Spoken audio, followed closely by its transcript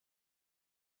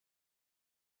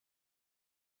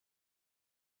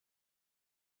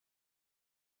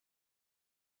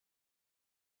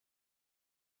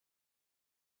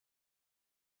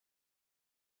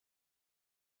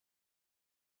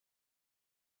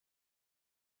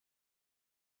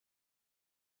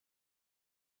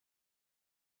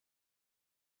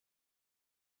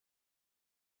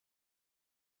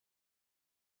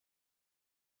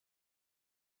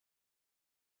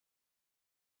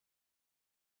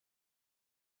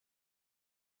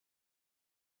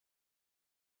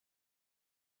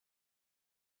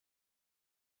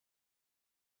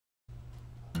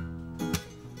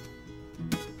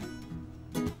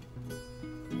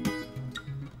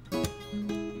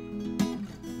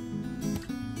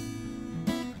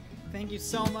Thank you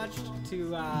so much to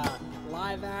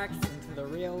Live Acts and to the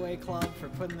Railway Club for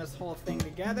putting this whole thing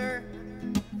together.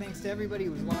 Thanks to everybody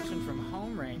who's watching from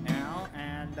home right now.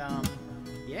 And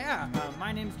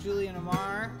my name's Julien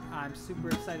Amar. I'm super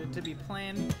excited to be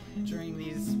playing during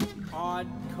these odd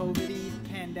COVID-y,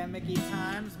 pandemic-y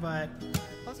times, but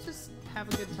let's just have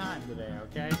a good time today,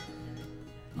 okay?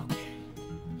 Okay.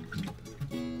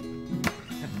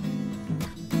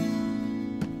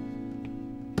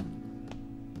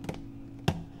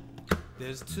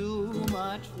 There's too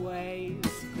much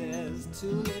waste, there's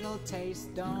too little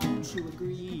taste, don't you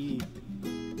agree?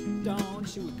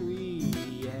 Don't you agree,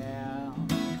 yeah?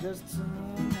 There's too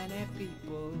many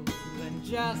people in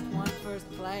just one first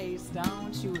place,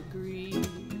 don't you agree?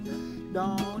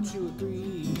 Don't you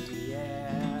agree,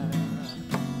 yeah?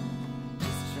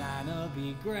 Just trying to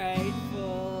be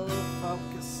grateful,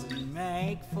 focus and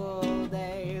make full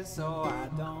days so I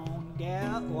don't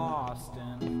get lost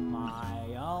in my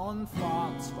own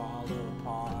thoughts, fall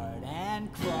apart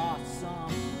and cross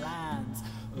some lines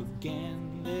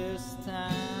again this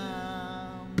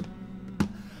time.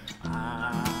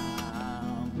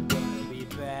 I'm gonna be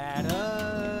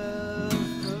better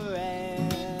for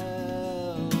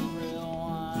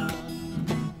everyone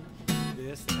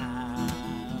this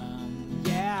time.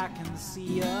 Yeah, I can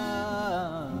see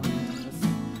us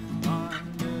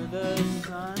under the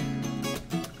sun.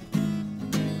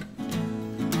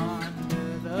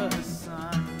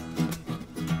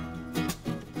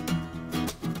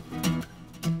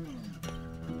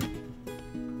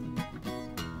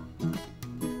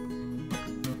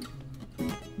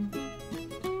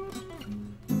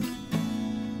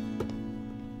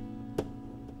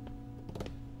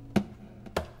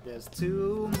 There's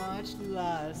too much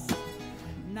lust,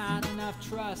 not enough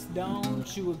trust,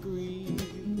 don't you agree?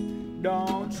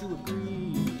 Don't you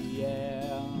agree,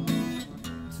 yeah?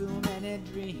 Too many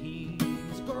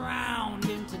dreams ground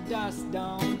into dust,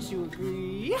 don't you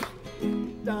agree?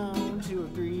 Don't you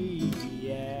agree,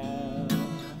 yeah?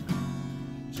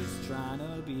 Just trying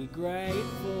to be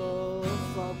grateful,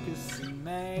 focus and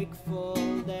make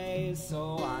full days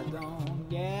so I don't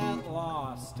get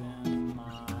lost in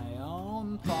my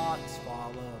thoughts,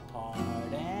 fall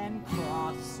apart and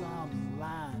cross some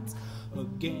lines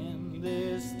again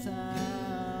this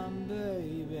time,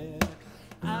 baby.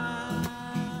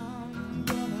 I'm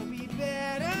gonna be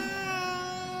better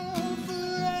for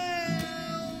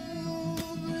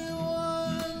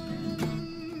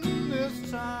everyone this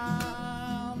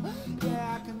time.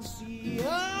 Yeah, I can see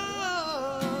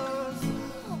us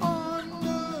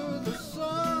under the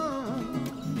sun.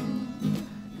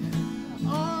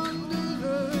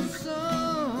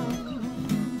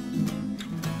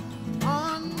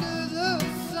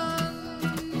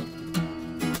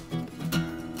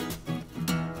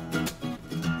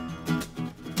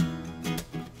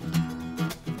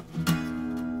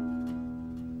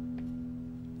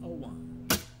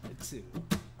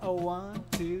 Oh, 1,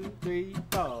 2, 3,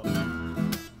 4.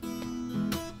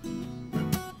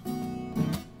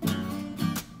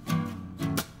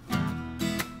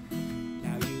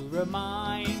 Now you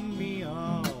remind me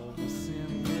of a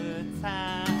similar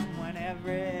time when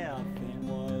everything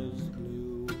was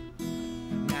blue.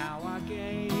 Now I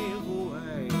gave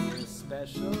away a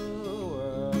special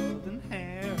world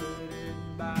inherited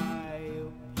by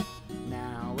you.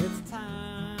 Now it's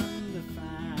time to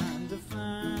find a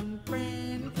friend,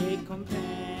 a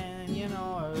companion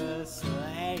or a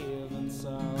slave, and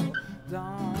so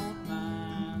don't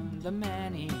mind the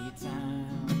many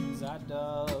times I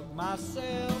dug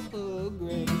myself a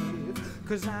grave,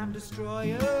 'cause I'm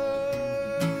destroyer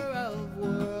of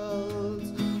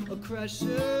worlds, a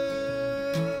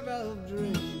crusher of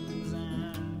dreams,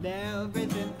 and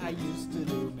everything I used to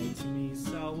do makes me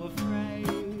so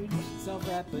afraid.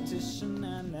 Self-repetition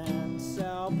and then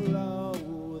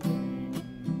self-loathing.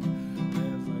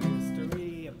 There's a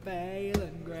history of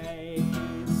failing grace.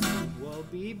 We'll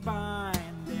be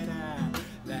binded at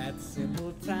that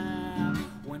simple time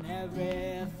when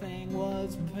everything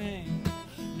was pink.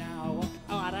 Now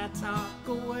ought I talk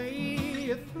away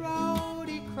your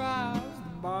throaty cries,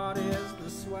 the body's the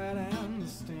sweat and the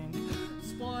stink.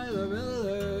 Spoiler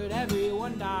alert,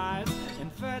 everyone dies.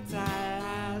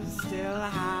 Infertile still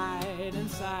hide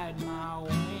inside my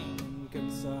wink,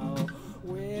 and so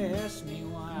wish me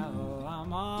while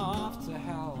I'm off to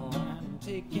hell and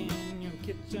taking your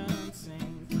kitchen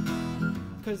sink.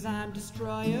 'Cause I'm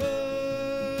destroyer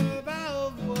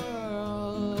of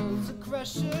worlds, a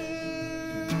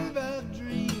crusher of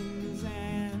dreams,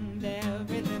 and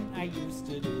everything I used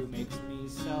to do makes me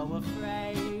so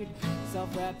afraid.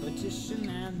 Self-repetition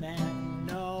and then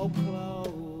no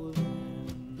clothing.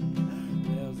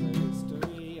 There's a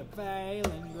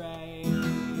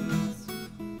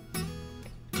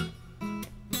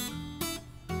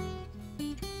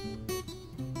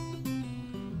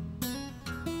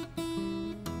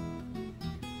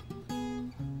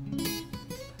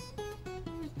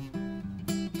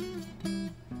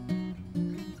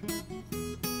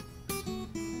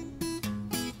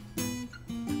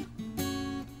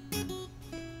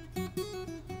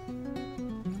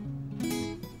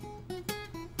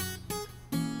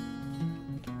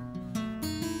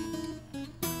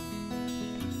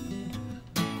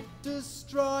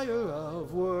destroyer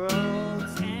of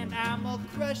worlds, and I'm a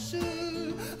crusher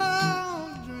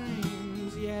of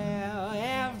dreams.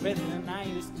 Yeah, everything I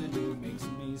used to do makes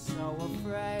me so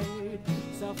afraid.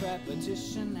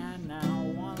 Self-repetition, and now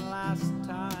one last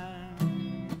time,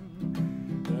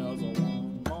 there's a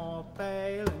one more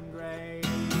pale and gray.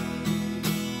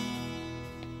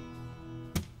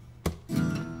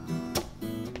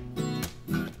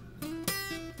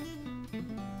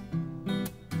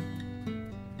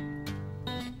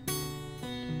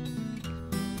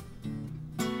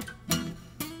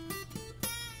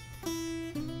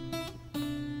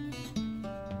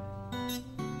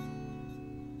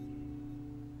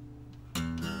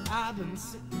 I've been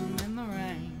sitting in the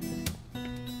rain,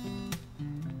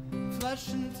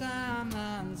 flushing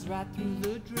timelines right through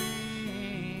the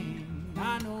drain.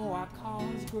 I know I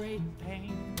cause great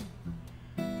pain,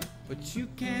 but you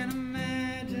can't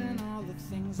imagine all the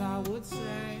things I would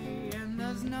say. And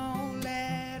there's no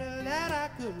letter that I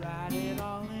could write it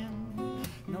all in,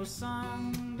 no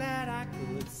song that I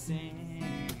could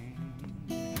sing,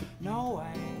 no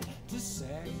way to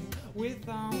say with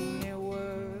only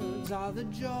words all the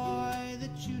joy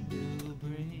that you do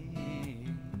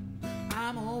bring.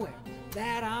 I'm aware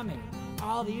that I made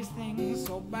all these things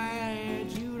so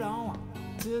bad, you don't want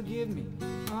to give me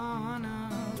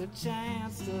another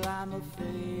chance till I'm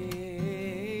afraid.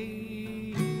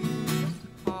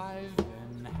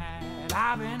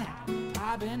 I've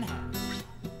been had.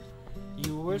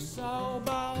 You were so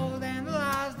bold, and the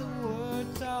lies that were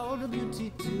told, a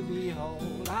beauty to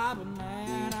behold. I've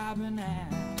been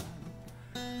had.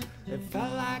 It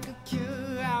felt like a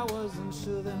cure, I wasn't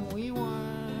sure then we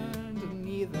weren't, and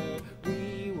neither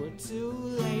we were too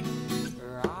late,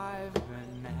 or I've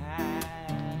been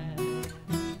had.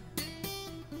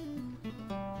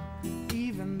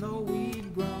 Even though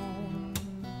we'd grown,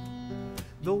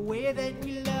 the way that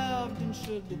we loved and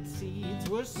should that seeds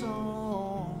were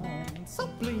sown. So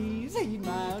please heed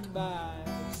my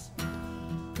advice,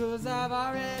 'cause I've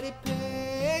already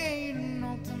paid an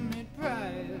ultimate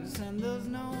price, and there's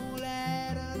no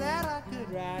letter that I could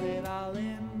write it all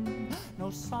in, no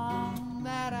song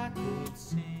that I could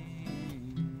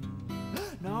sing,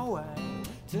 no way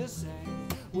to say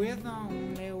with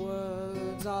only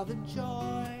words all the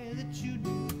joy that you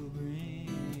do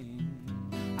bring.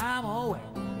 I'm aware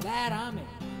that I made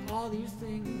all these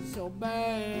things so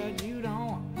bad, you don't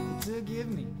want to give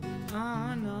me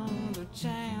another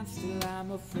chance till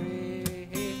I'm afraid.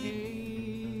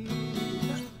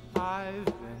 I've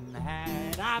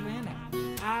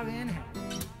been had.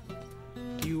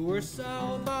 You were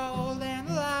so bold, and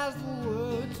the lies that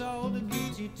were told, a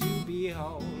beauty to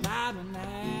behold. I've been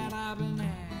had.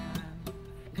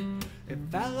 It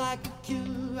felt like a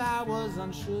cue, I was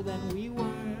unsure then we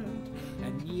weren't,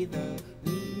 and neither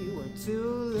we were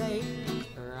too late,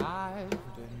 or I've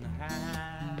been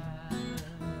had.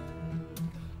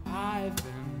 I've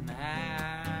been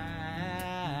had.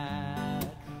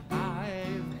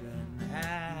 I've been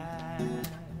had.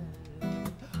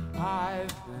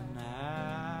 I've been had.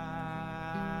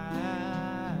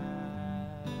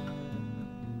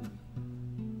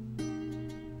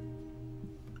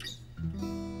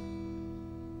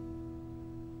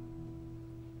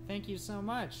 Thank you so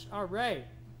much. All right.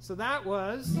 So that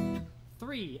was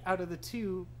 3 out of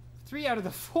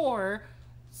the 4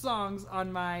 songs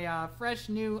on my fresh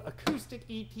new acoustic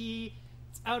EP.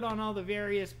 It's out on all the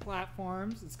various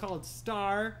platforms. It's called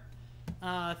Star.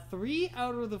 3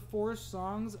 out of the 4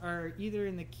 songs are either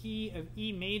in the key of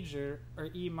E major or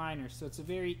E minor, so it's a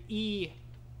very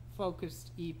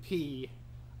E-focused EP.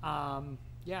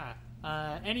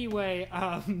 Anyway,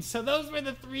 so those were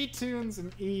the 3 tunes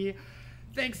in E.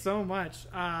 Thanks so much.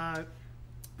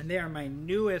 And they are my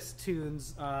newest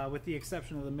tunes, with the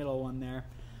exception of the middle one there.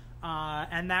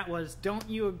 And that was Don't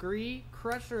You Agree,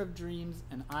 Crusher of Dreams,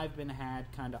 and I've Been Had,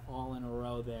 kind of all in a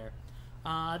row there.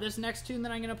 This next tune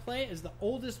that I'm going to play is the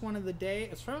oldest one of the day.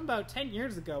 It's from about 10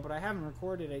 years ago, but I haven't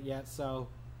recorded it yet, so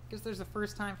I guess there's a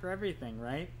first time for everything,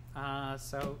 right?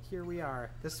 So here we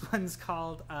are. This one's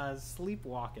called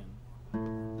Sleepwalkin'.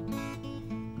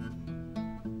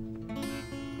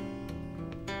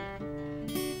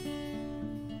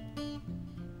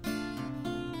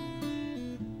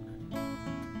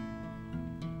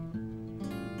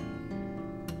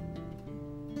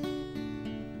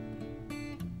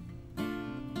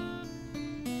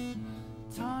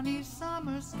 Tawny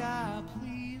summer sky,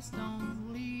 please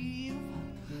don't leave.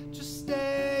 Just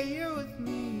stay here with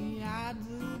me. I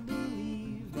do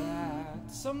believe that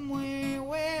somewhere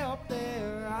way up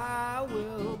there I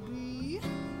will be,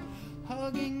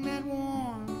 hugging that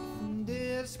warmth and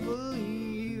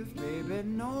disbelief. Baby,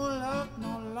 no luck,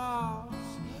 no loss.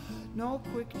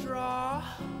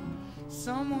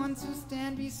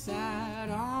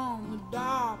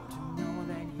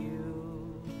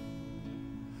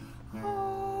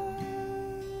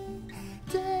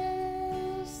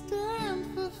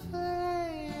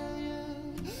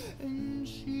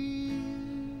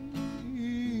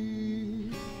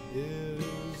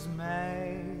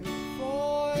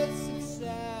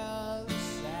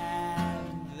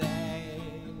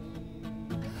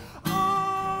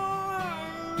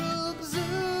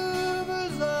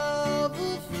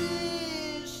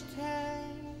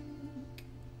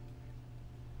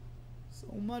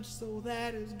 So much so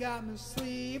that it's got me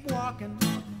sleepwalking.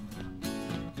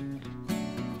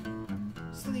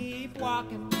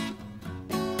 Sleepwalking.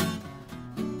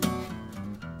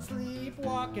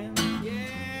 Sleepwalking.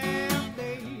 Yeah,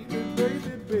 baby,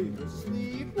 baby, baby.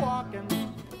 Sleepwalking.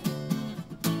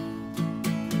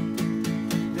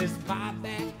 This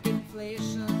buyback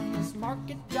inflation, this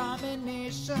market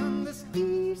domination, this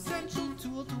essential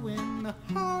tool to win the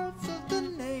hearts of the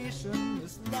nation.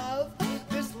 This love,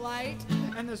 this light,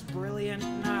 and this brilliant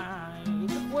night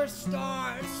where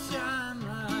stars shine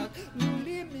like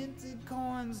newly minted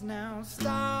coins. Now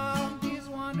stop these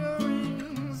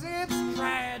wanderings, it's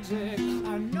tragic.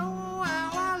 I know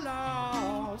how I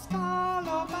lost all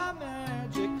of my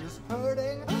magic. This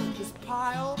hurting, this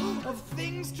pile of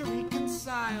things to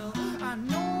reconcile. I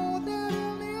know that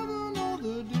I'll never know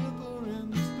the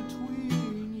difference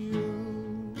between you.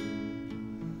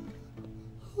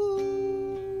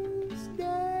 Who's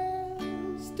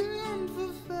destined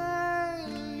for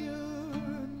failure,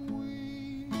 and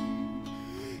we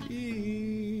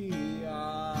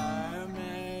are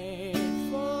made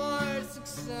for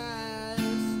success,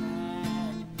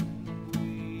 and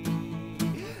we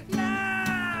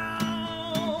now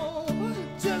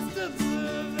just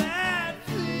observe that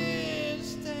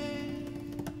fish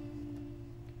tank.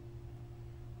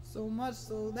 So much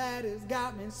so that it's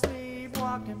got me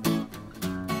sleepwalking.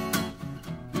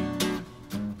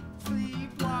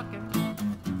 Sleepwalking.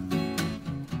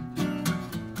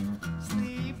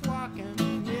 Sleepwalking.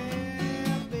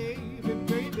 Yeah, baby,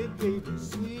 baby, baby.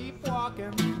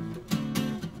 Sleepwalking.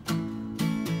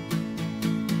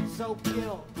 So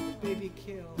kill, baby,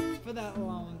 kill. For that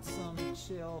lonesome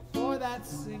chill, for that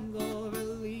single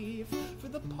relief, for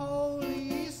the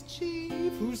police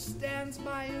chief who stands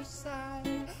by your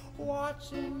side,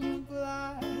 watching you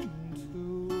glide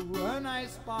into an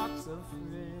icebox of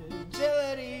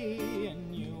fragility.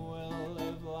 And you will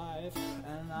live life,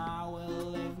 and I will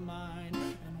live mine,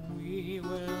 and we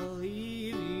will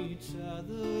leave each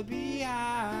other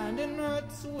behind. And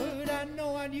hurts a word I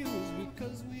know I'd use,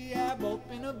 because we have both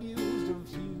been abused of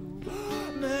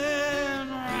human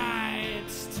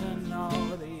rights to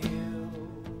know the you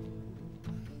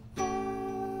are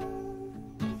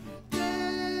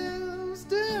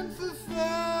destined for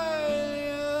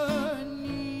failure, and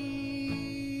he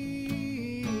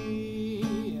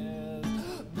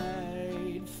is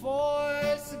made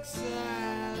for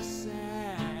success,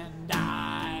 and I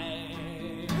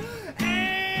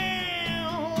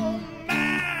am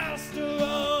master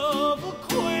of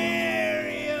aquariums.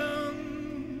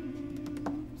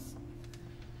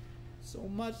 So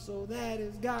much so that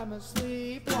it's got me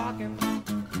sleepwalking.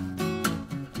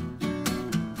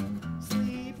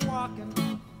 Sleepwalking.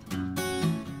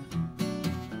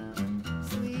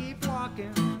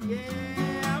 Sleepwalking.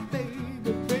 Yeah,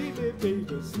 baby, baby,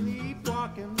 baby.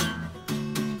 Sleepwalking.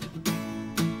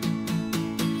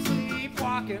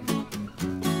 Sleepwalking.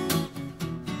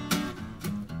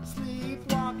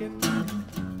 Sleepwalking.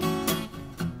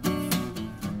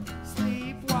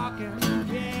 Sleepwalking.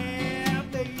 Yeah,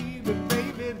 baby,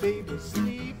 baby, baby.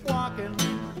 Sleepwalking.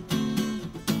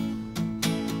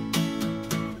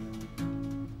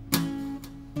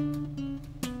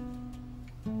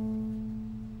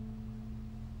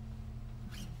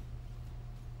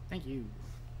 Thank you.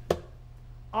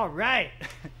 All right.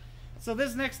 So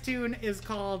this next tune is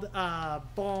called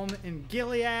Balm in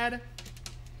Gilead.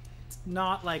 It's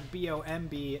not like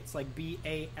B-O-M-B, it's like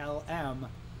B-A-L-M,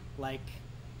 like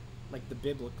the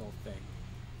biblical thing.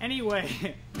 Anyway,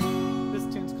 this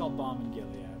tune's called Balm in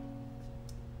Gilead.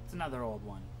 It's another old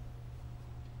one.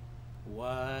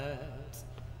 What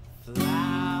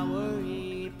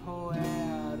flowery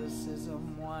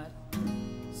poeticism, what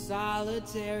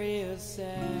solitary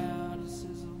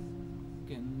asceticism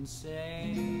can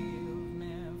save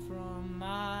me from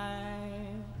myself?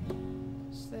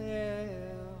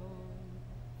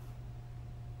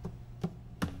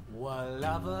 What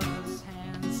lovers'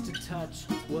 hands to touch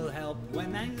will help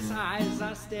when these eyes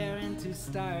are staring to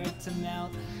start to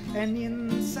melt. And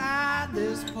inside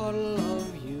this puddle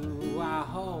of you, I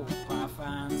hope I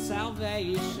find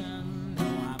salvation. No,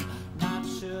 I'm not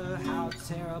sure how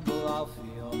terrible I'll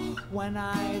feel when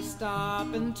I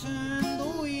stop and turn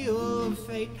the wheel of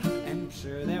fate. And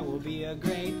sure there will be a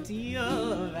great deal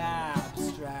of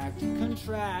abstract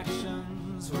contractions.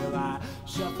 Will I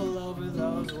shuffle over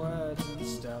those words and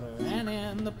stutter? And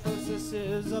in the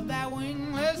processes of that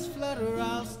wingless flutter,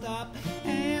 I'll stop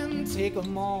and take a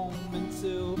moment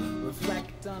to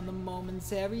reflect on the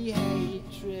momentary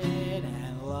hatred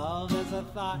and love as a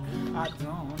thought I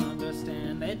don't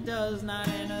understand. It does not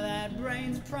enter that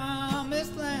brain's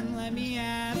promised land. Let me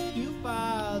ask you,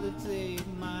 Father, take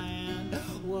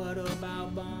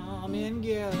balm in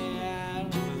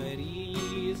Gilead? Will it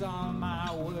ease all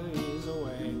my worries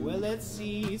away? Will it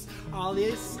cease all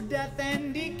this death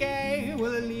and decay?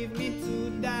 Will it leave me to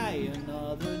die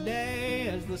another day?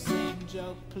 As the same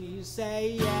joke, please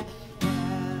say yes.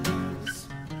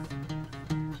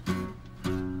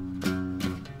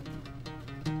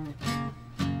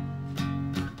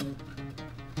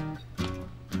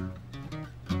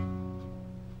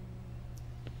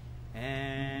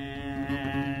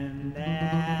 And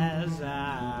as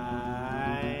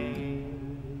I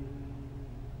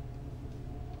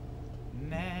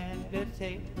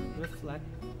meditate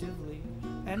reflectively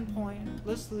and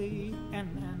pointlessly and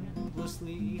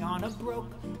endlessly on a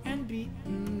broke and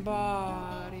beaten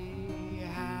body,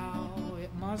 how it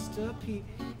must appear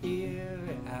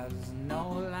it has no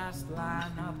last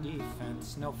line of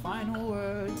defense, no final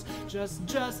words,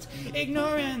 just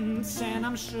ignorance. And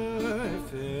I'm sure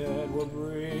if it were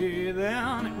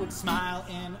breathing, it would smile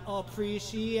in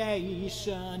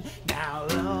appreciation. Now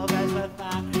love as a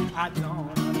thought I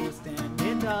don't understand,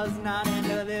 it does not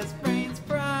enter this brain's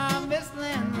promised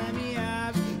land. Let me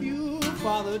ask you,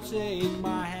 Father, take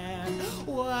my hand.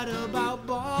 What about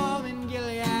balm in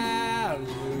Gilead?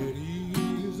 Will it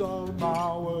ease all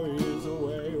my worries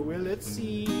away? Will it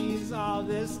seize all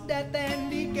this death and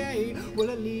decay? Will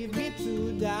it leave me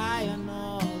to die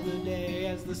another day?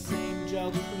 As the same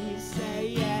joke, please say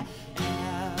yes.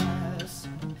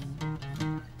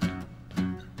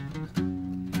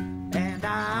 And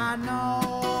I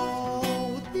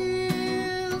know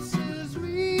this is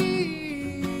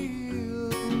real,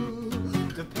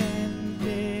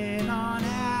 depending on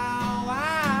how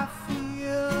I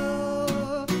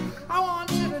feel. I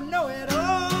want you to know it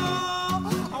all.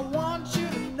 I want you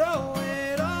to know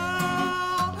it all.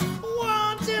 I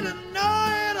want you to know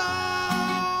it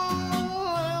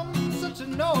all. I'm such a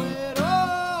know-it-all.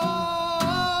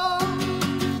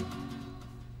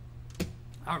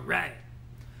 All right.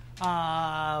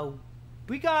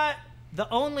 We got the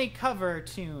only cover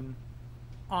tune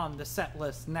on the set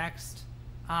list next.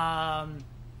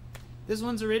 This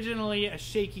one's originally a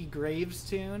Shaky Graves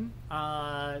tune.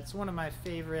 It's one of my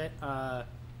favorite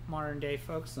modern day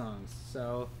folk songs.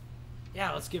 So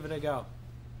yeah, let's give it a go.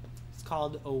 It's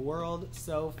called A World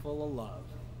So Full of Love.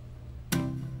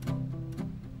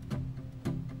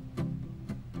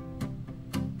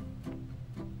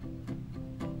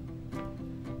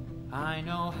 I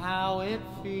know how it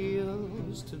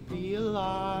feels to be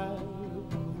alive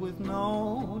with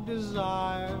no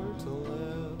desire to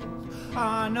live.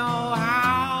 I know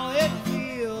how it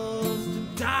feels to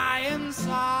die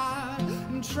inside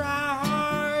and try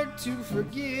hard to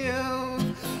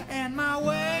forgive. And my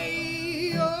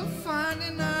way of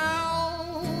finding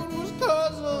out was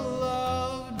 'cause of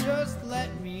love just let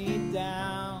me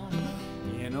down.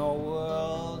 In a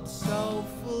world so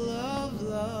full of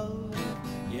love,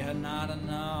 yet not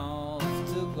enough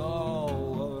to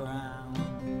go around.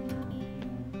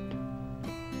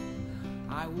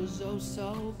 I was oh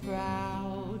so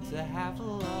proud to have a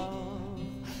love.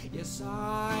 Yes,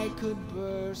 I could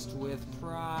burst with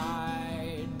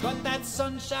pride, but that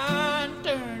sunshine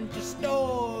turned to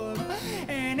storm,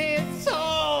 and it's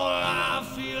all I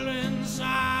feel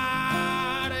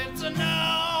inside. It's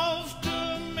enough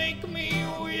to make me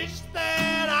wish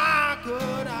that I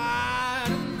could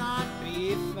hide and not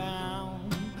be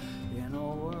found in a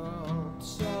world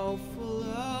so full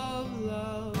of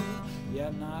love,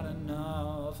 yet not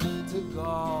enough to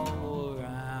go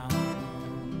around.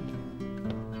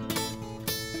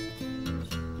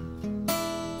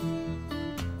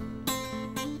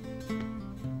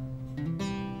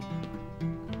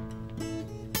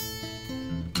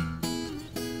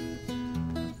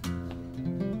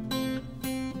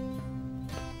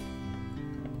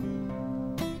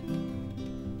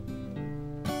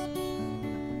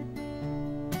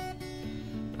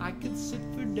 I could sit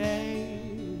for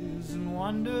days and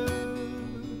wonder,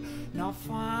 not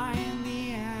find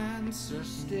the answer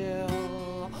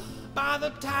still. By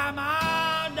the time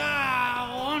I die,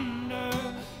 I wonder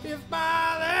if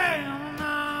by then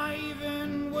I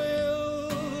even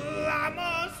will. I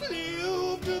must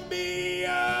live to be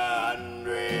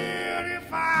 100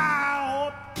 if I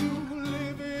hope to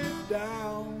live it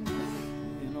down.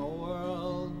 In a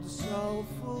world so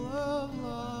full of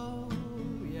love,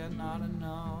 yet not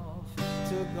enough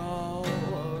to go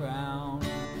around.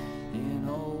 In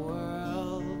a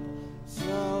world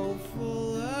so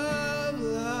full of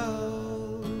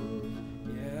love,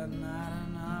 yet not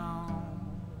enough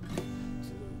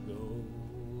to go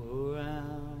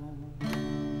around.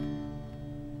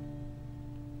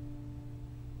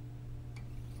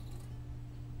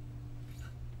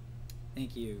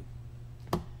 Thank you.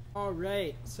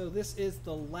 Alright, so this is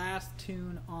the last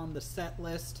tune on the set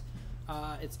list.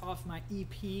 It's off my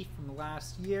EP from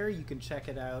last year. You can check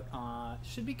it out.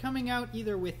 Should be coming out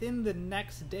either within the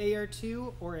next day or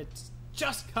two, or it's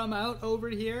just come out over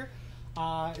here.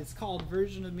 It's called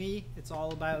Version of Me. It's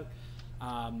all about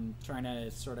trying to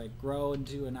sort of grow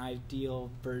into an ideal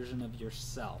version of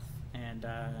yourself. And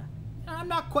I'm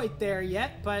not quite there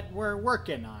yet, but we're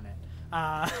working on it.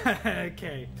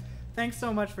 Okay. Thanks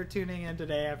so much for tuning in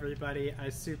today, everybody. I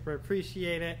super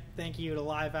appreciate it. Thank you to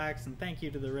Live Acts and thank you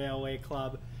to the Railway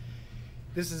Club.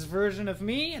 This is Version of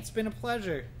Me. It's been a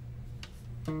pleasure.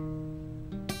 I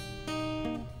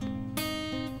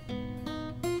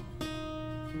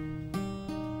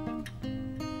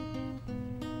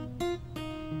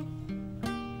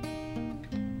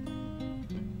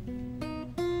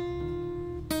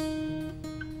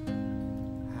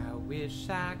wish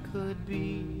I could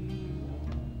be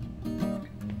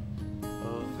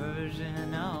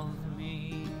version of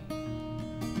me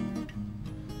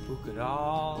who could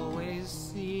always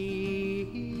see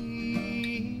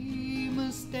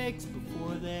mistakes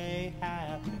before they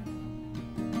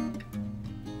happen,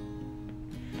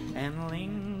 and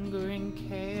lingering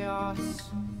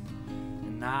chaos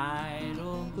and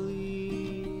idle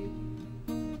glee.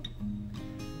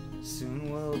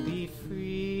 Soon we'll be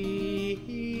free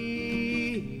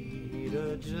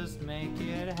to just make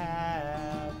it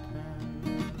happen.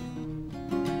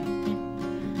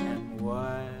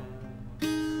 What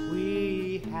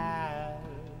we had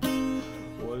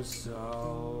was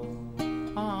so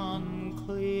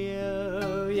unclear.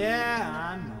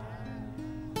 Yeah, I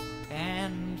know,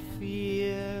 and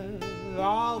fear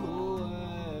all the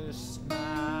worst,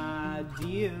 my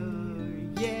dear.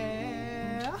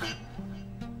 Yeah,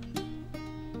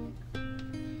 a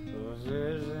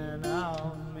version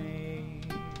of me,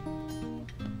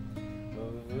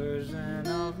 a version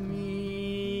of me.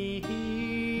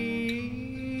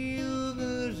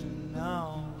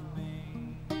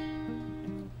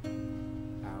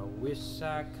 Wish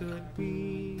I could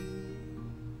be,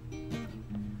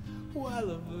 well,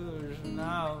 a version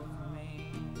of me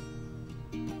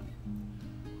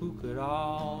who could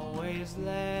always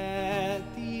let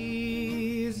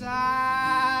these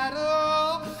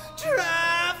idle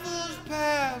trifles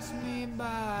pass me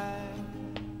by,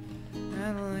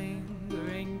 and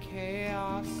lingering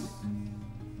chaos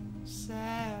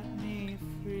set me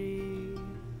free.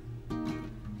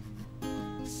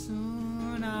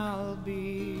 Soon I'll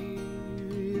be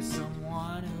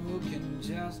someone who can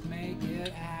just make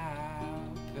it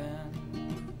happen.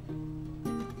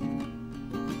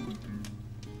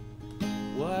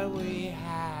 What we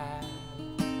had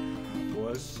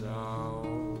was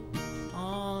so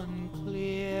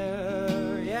unclear.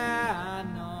 Yeah, I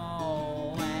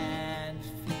know, and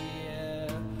fear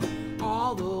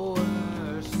all the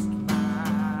worst,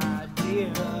 my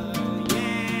dear.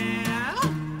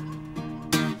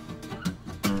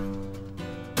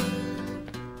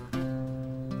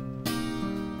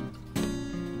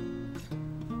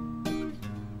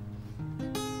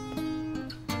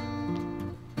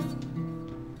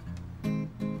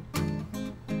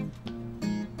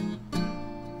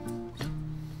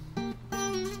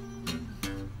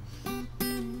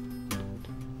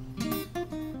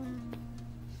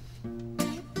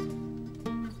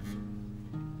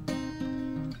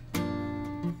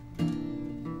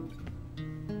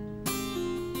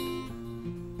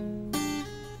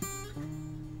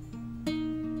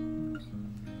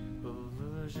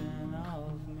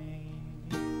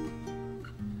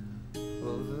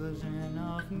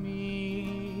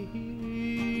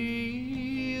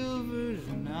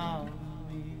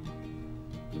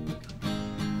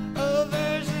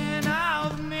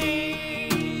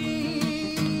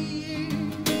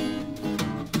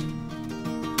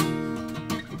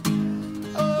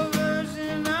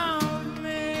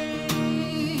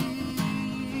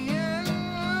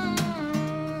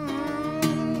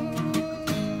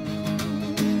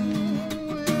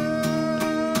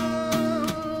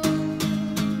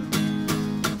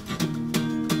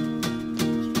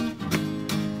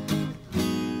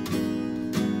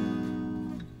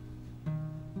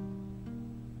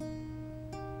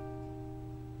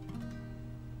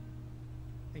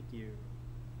 Thank you.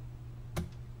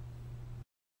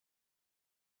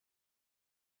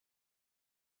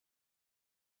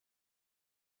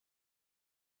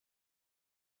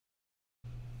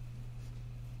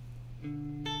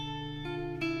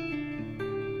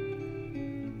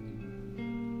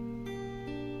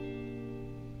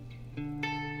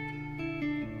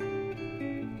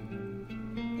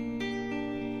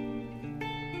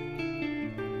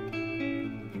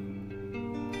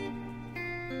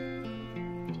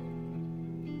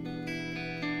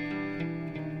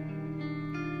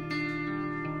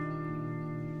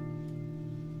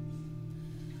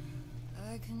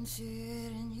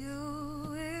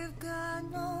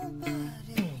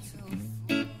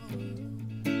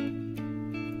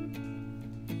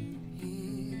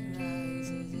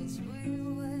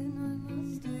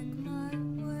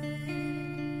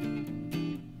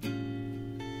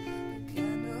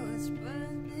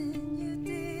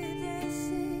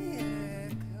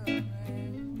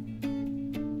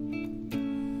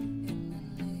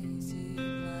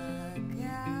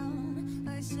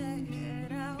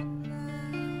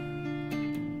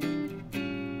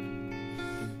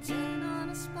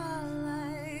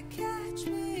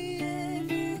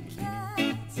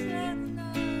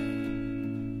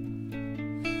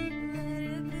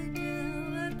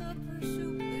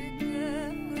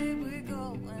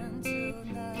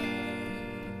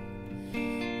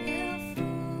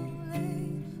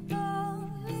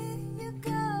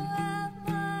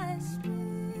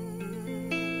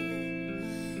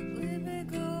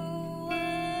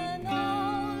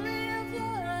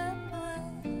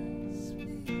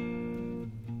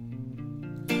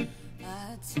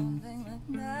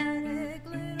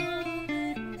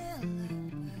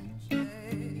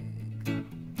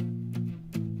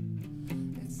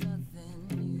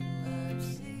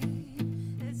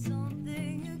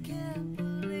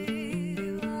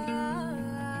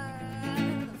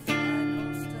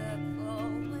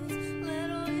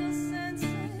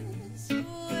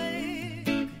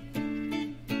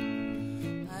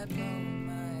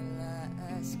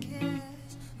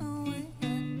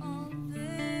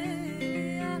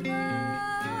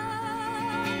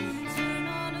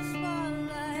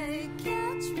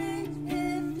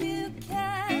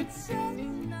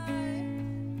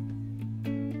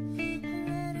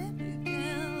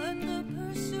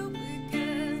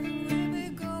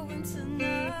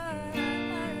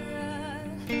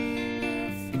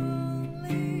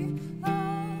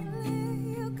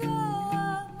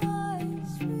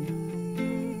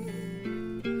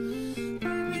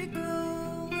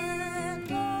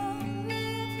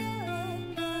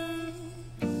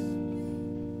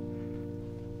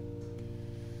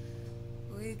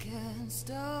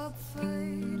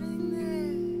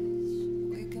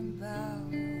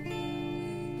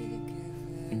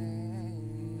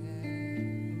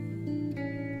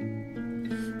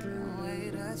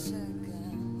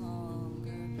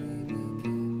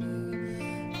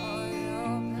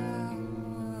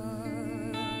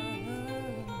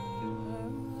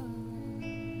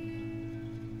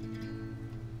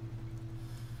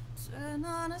 Turn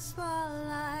on a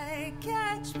spotlight,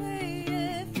 catch me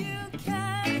if you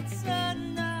can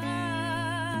tonight.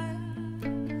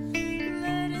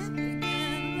 Let it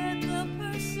begin, let the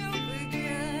pursuit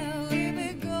begin. We be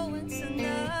going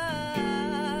tonight.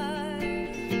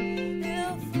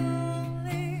 If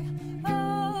only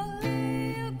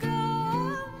you go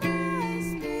my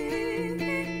speed.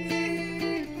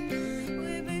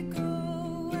 We be going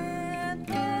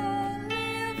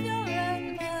only if you're at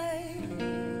my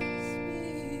speed.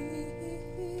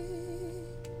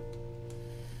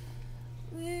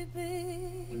 We be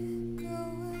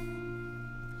going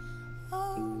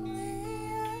only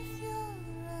if you're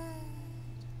at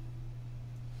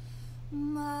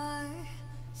my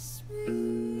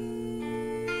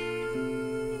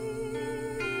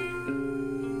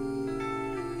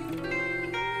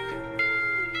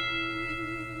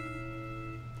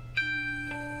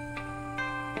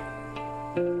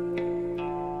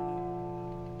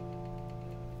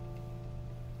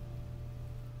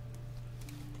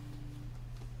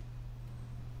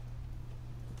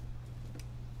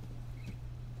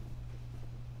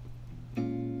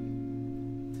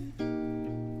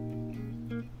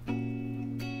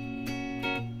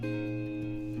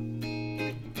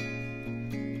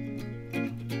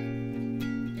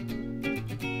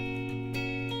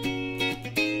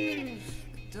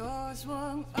doors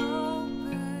won't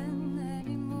open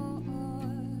anymore.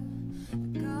 The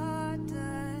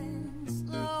garden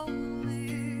slowly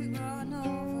grown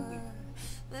over.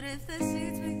 But if the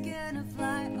seeds begin to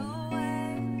fly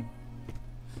away,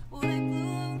 will they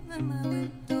bloom in my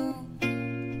window?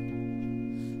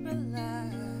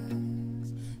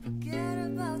 Relax, forget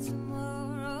about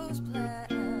tomorrow's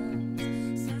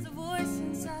plans. Says a voice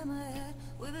inside my head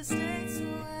with a state so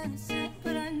innocent,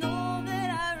 but I know that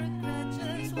I regret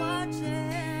just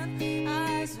watching.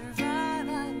 I survive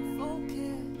out of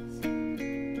focus,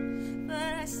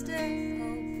 but I stay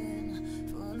hoping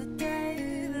for the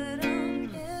day that I'm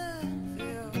in.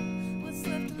 Feel what's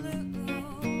left to lose.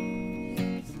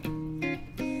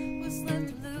 What's left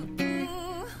to lose?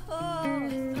 Oh, I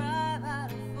thrive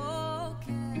out of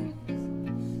focus,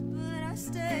 but I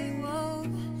stay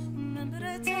woke. Remember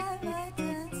to tie my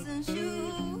dancing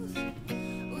shoes.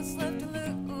 What's left to lose?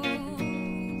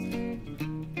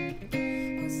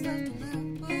 What's left to lose?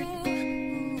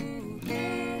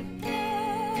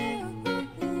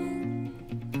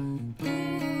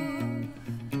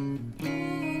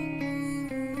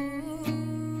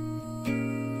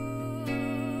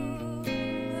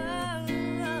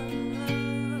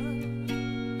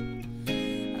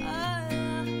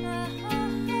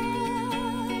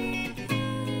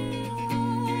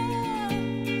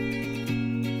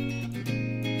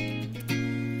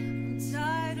 I'm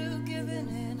tired of giving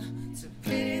in to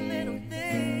pretty little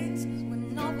things. 'Cause when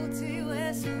novelty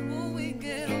wears, will we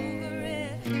get over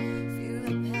it? Feel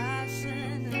the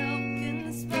passion that can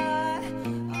inspire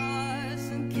ours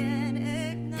and can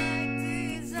ignite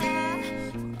desire.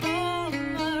 For all of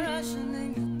my rushing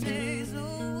in your days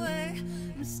away,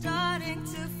 I'm starting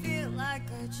to feel like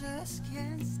I just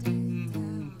can't stay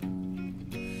down.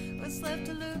 What's left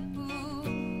to lose?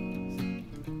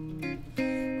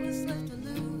 What's left to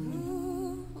lose?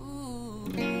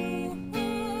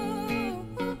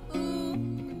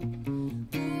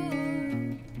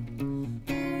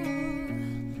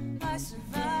 I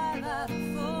survive out of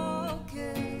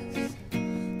focus,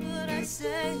 but I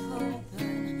stay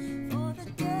hoping for the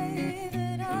day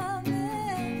that I'm in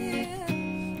here.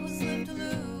 What's left to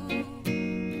lose?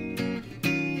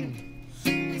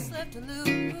 What's left to lose?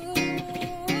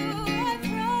 I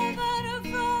thrive out of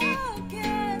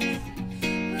focus,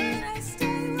 but I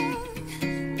stay woke.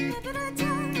 Remember to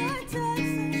tie my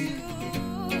dancing shoes.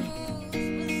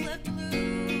 What's left to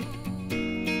lose?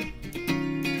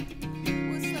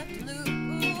 What's left to lose?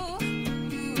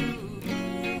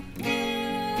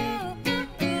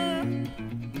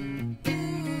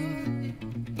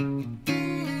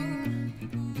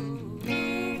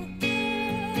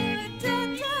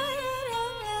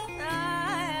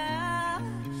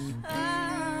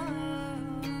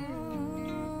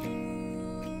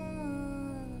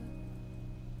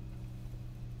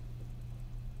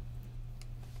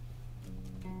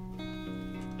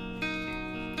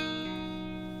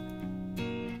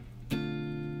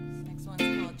 This next one's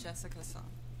called Jessica's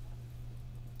Song.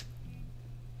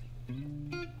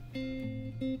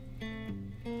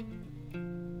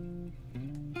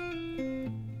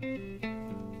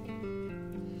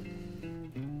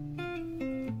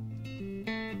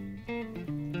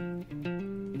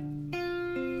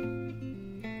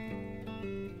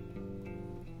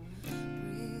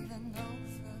 Breathing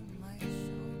over my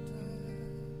shoulder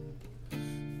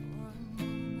for a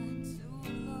moment to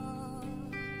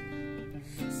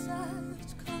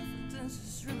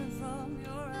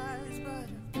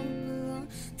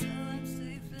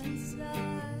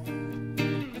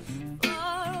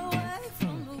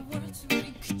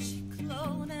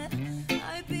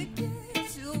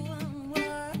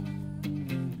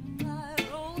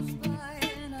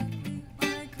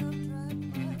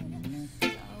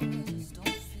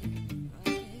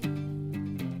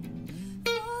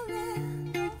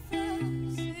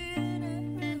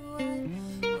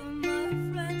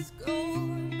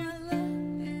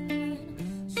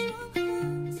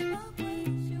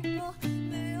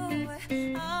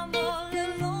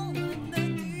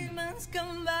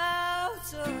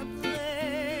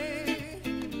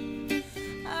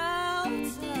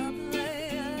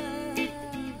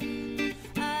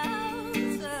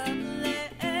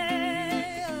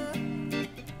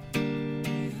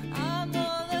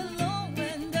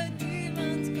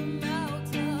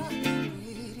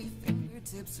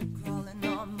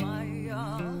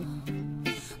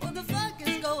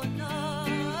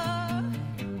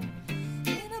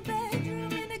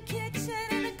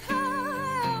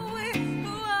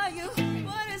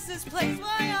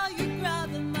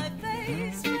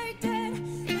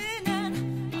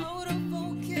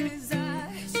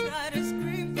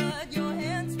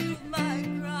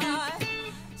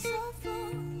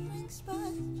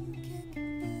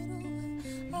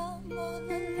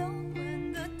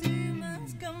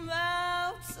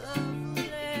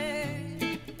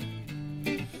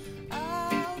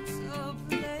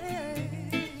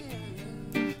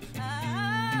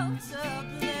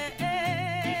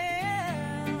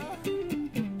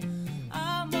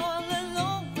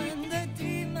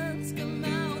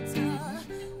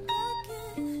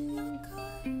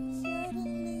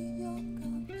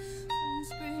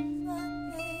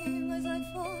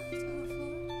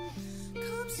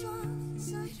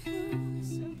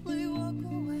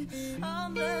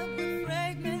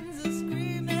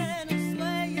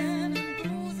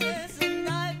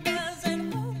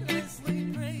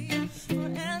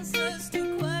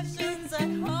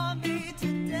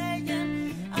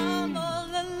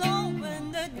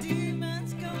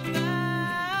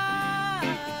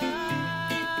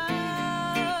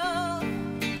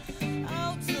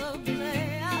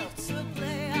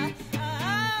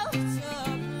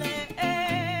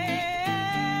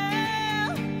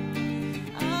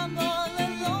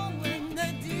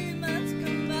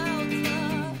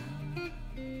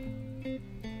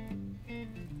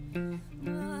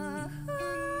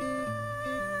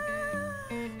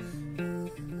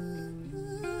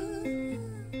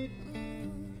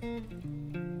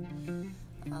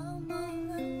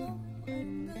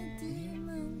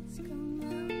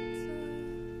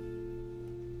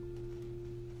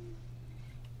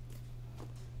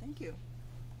Thank you.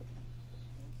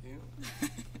 Thank you.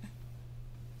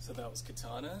 So that was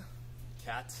Katana,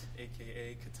 Kat,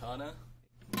 aka Katana.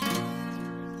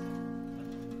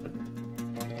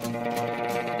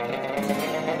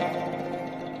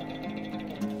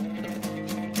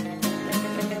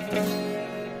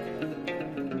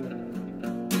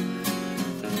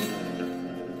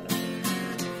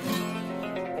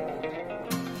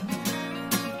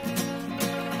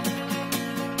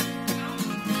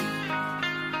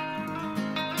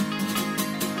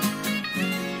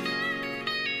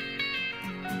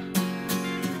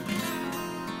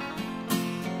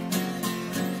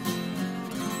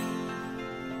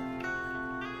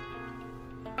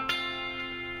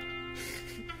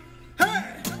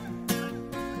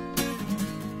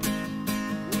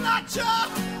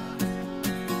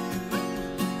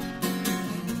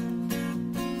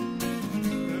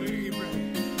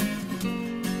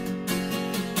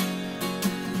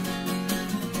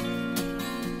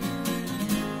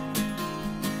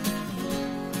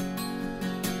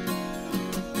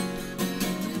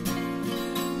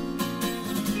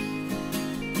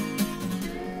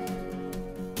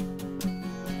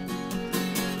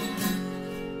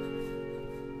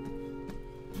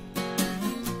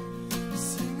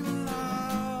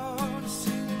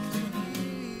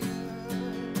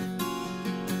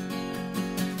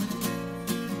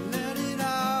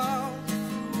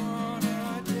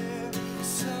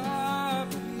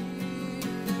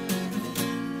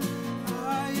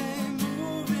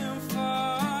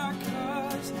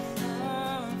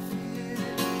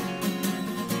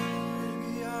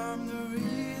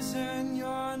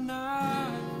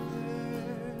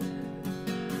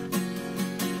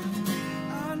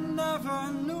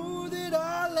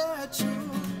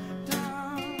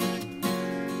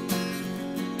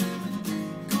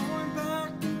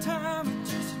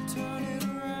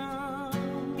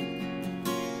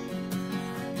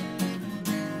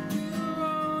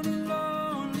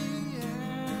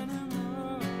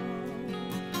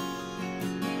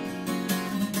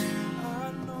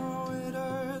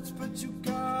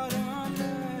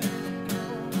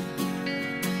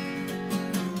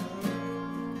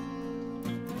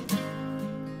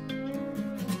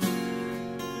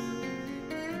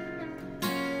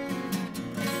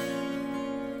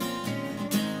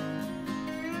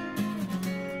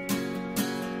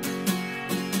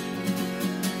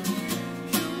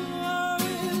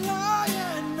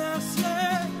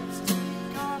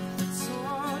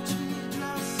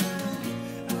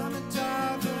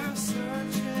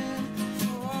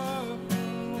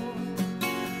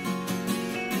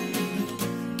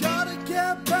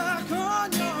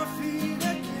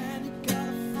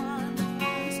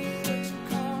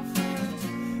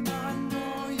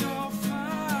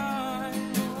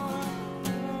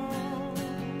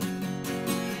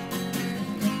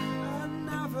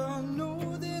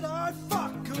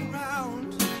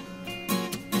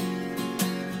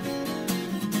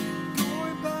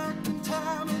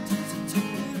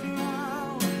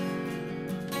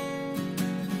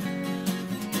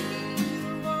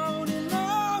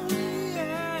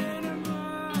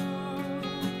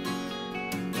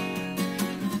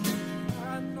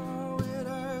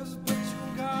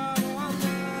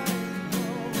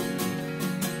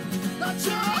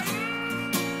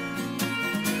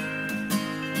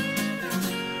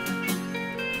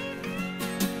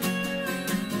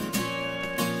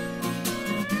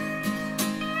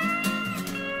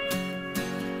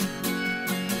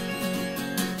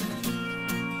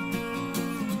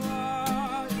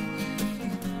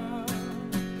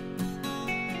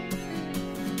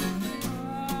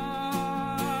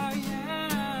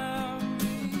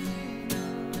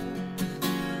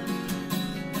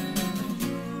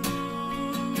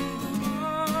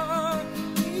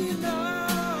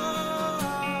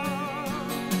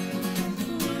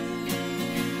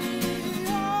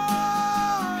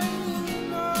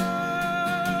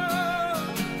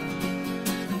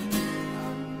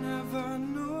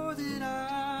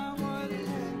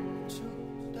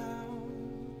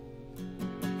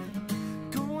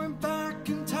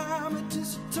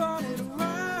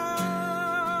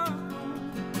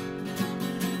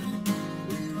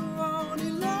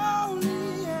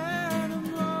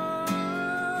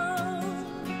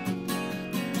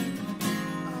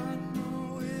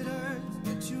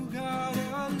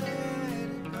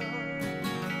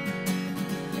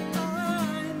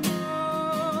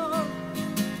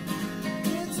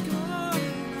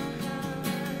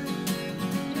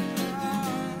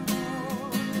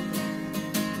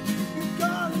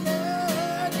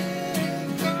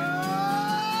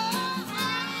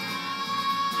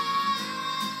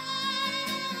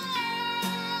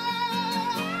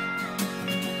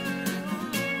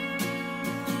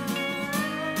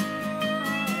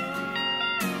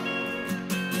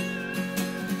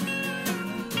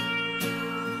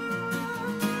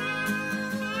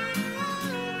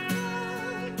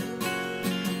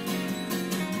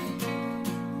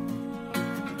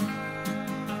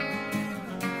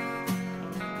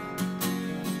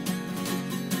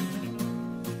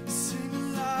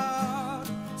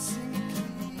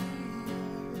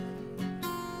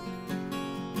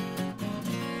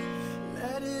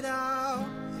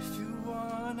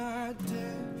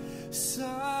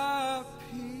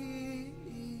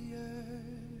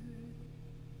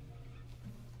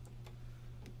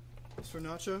 for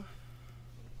Nacho.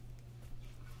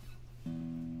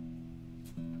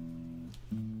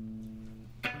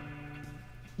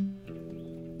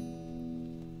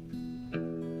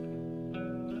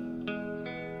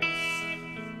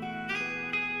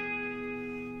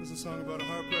 This is a song about a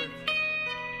heartbreak.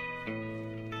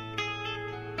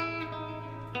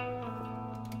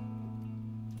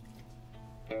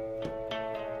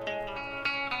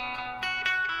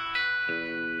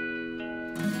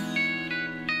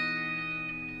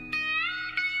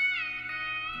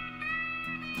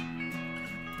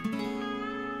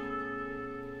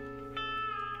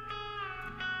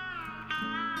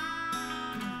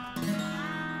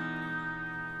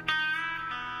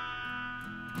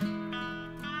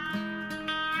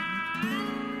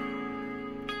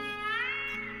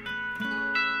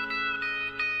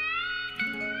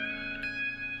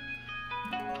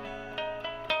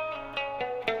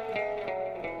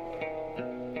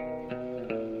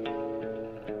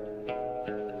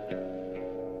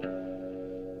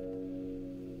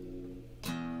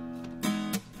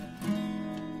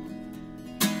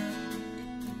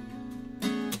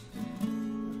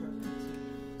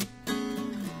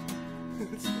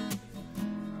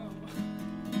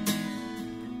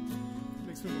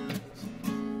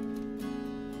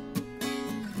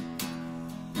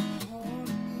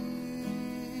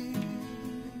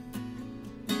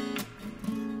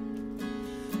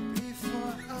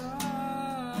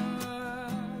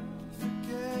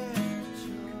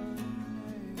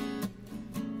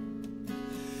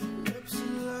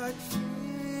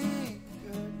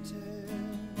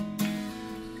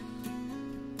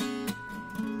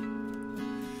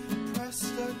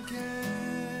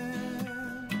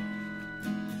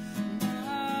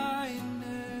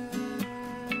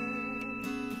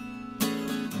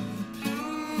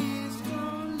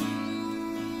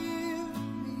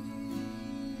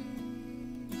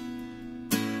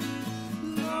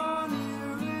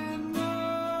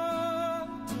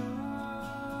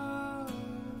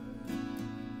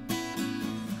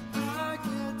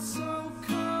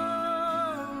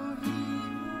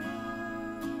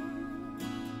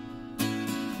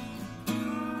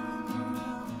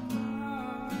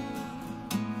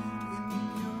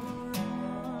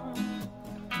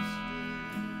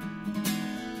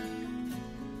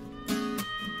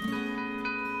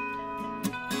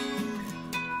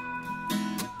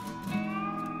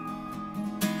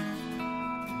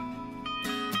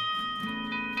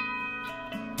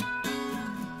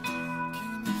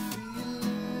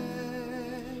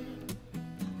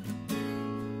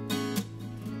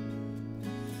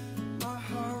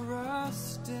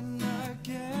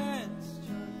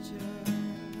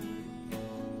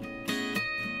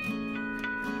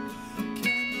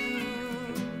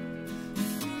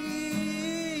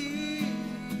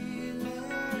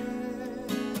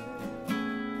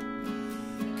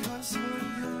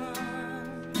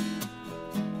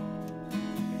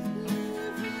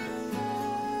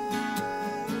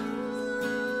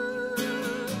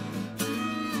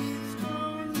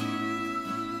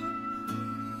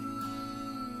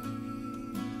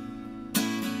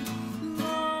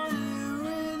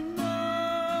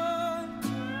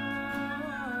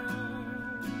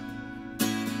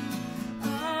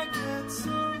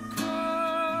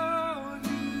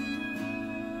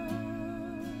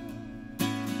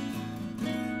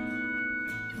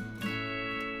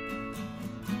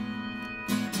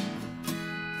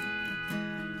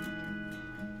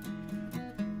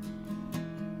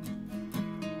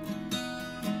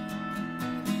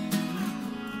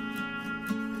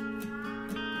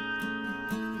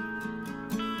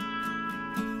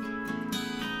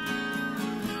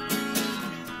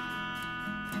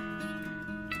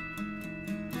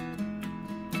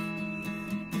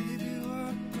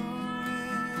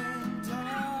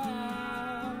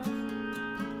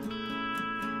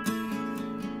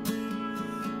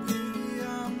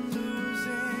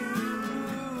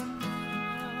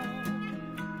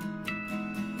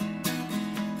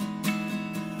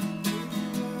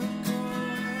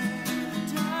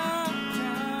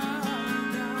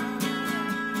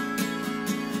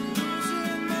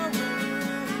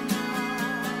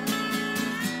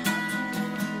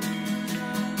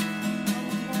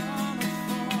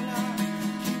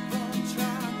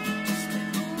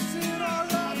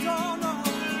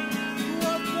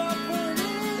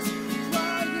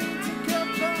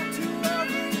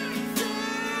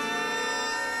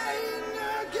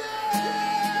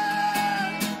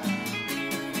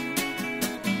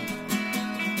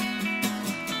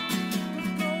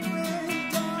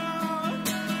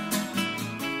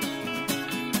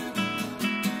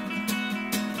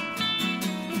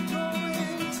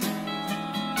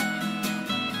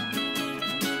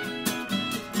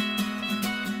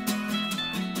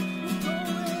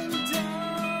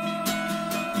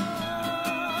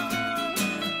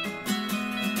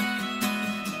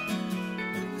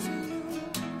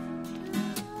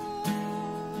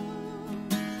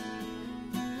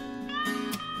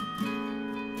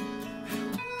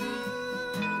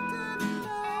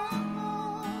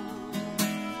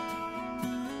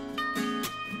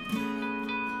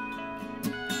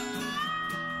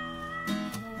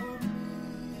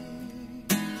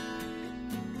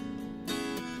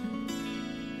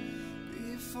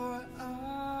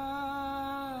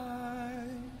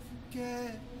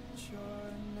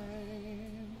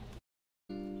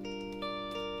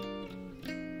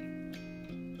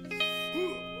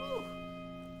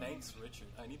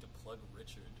 I need to plug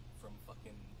Richard from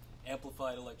fucking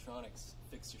Amplified Electronics.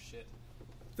 Fix your shit.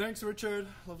 Thanks, Richard.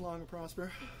 Live long and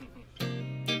prosper.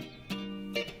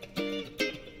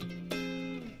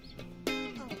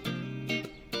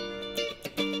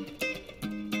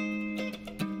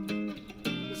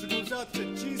 This goes out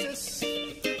to Jesus.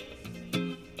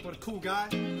 What a cool guy.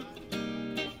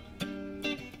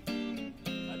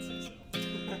 I'd say so.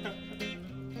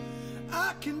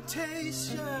 I can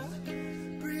taste ya,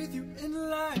 breathe you in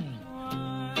like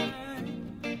wine.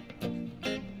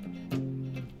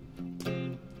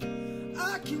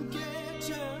 I can get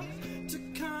ya to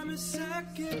come a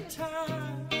second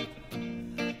time.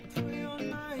 Pray on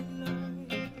my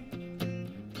life.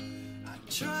 I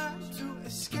try to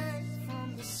escape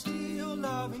from the steel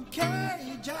loving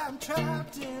cage I'm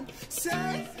trapped in.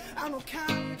 Say I'm no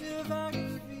captive, I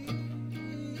can feel.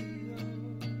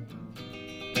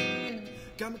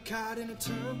 Got me caught in a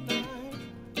turbine.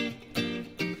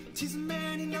 Tease a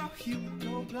man, you know he will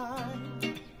go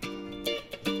blind.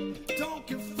 Don't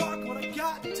give a fuck what I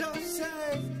got to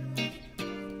say.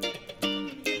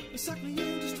 You suck me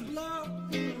in just to blow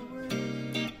me away.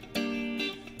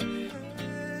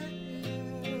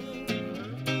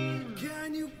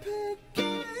 Can you pick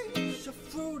a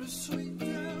fruit of sweet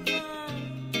divine?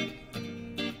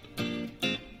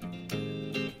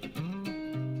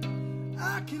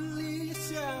 I can leave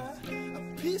ya a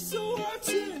piece of what's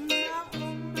in my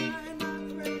own mind. I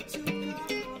pray to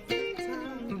God all the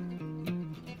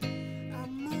time. I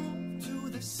move to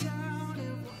the sound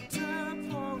and one time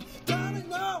wrong. Don't I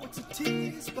know it's a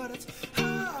tease, but it's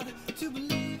hard to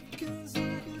believe, 'cause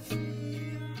I can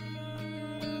feel.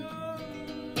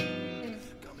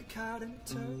 Got me caught in a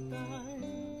turbine.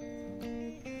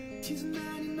 Tease a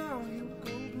man, you know you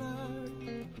go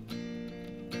blind.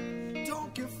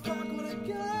 Don't give a fuck what I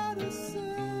gotta say.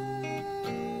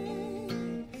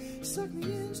 Suck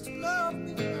me in just to love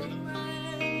me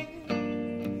away.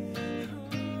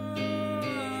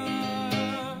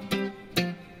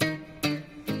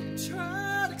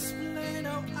 Try to explain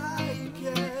how I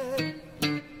get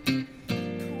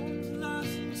cold,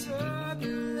 lost in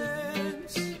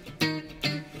turbulence.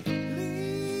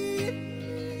 Lead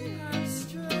me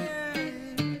astray.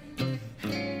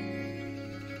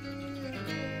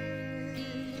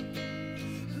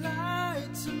 Lie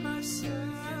to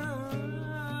myself,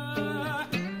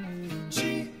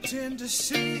 cheating,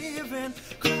 deceiving,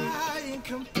 crying,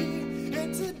 compete.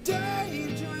 It's a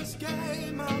dangerous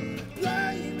game. I'm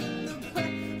blaming the